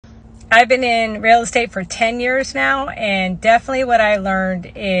I've been in real estate for 10 years now, and definitely what I learned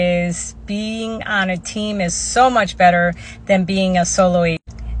is being on a team is so much better than being a solo agent.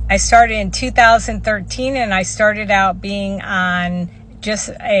 I started in 2013, and I started out being on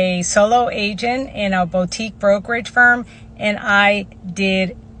just a solo agent in a boutique brokerage firm, and I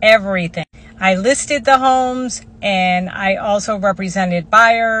did everything. I listed the homes, and I also represented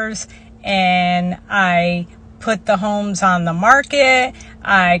buyers, and I put the homes on the market.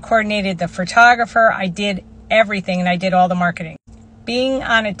 I coordinated the photographer. I did everything, and I did all the marketing. Being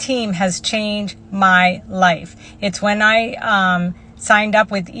on a team has changed my life. It's when I signed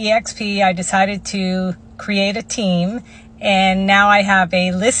up with EXP, I decided to create a team, and now I have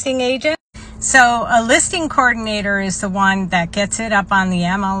a listing agent. So a listing coordinator is the one that gets it up on the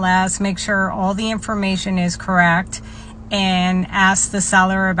MLS, make sure all the information is correct, and asks the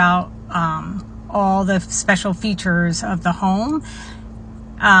seller about all the special features of the home.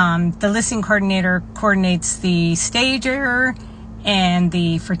 The listing coordinator coordinates the stager and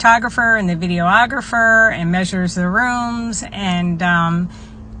the photographer and the videographer and measures the rooms and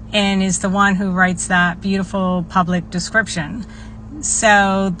is the one who writes that beautiful public description.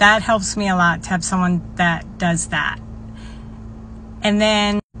 So that helps me a lot to have someone that does that. And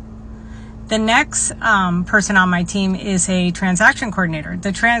then the next person on my team is a transaction coordinator.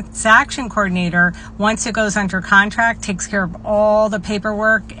 The transaction coordinator, once it goes under contract, takes care of all the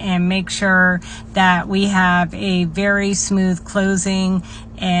paperwork and makes sure that we have a very smooth closing.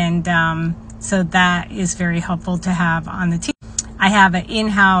 And so that is very helpful to have on the team. I have an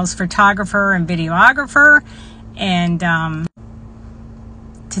in-house photographer and videographer, and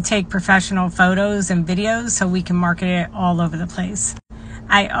to take professional photos and videos so we can market it all over the place.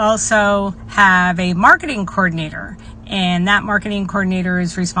 I also have a marketing coordinator, and that marketing coordinator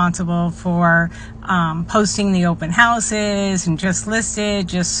is responsible for posting the open houses and just listed,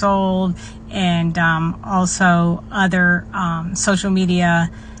 just sold, and also other social media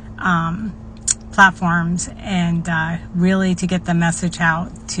platforms, and really to get the message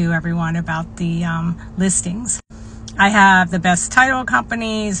out to everyone about the listings. I have the best title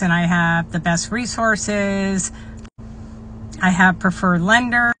companies, and I have the best resources. I have preferred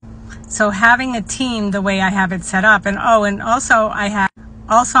lender. So having a team the way I have it set up, and also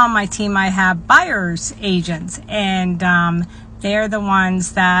on my team I have buyers agents, and they're the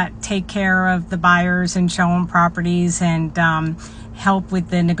ones that take care of the buyers and show them properties and help with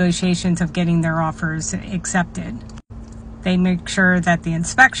the negotiations of getting their offers accepted. They make sure that the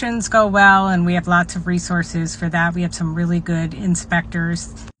inspections go well, and we have lots of resources for that. We have some really good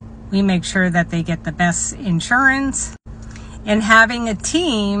inspectors. We make sure that they get the best insurance. And having a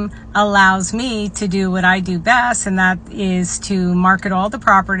team allows me to do what I do best, and that is to market all the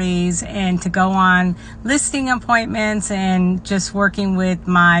properties and to go on listing appointments and just working with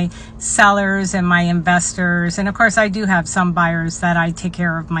my sellers and my investors. And of course, I do have some buyers that I take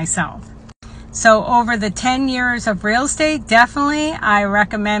care of myself. So over the 10 years of real estate, definitely I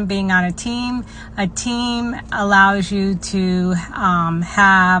recommend being on a team. A team allows you to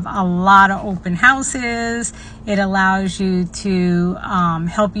have a lot of open houses. It allows you to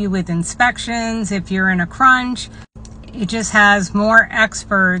help you with inspections if you're in a crunch. It just has more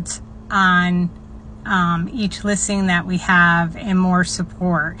experts on each listing that we have and more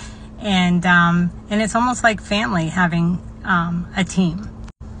support. And it's almost like family having a team.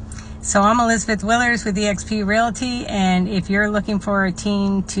 So I'm Elizabeth Willers with EXP Realty, and if you're looking for a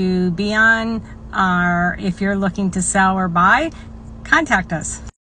team to be on, or if you're looking to sell or buy, contact us.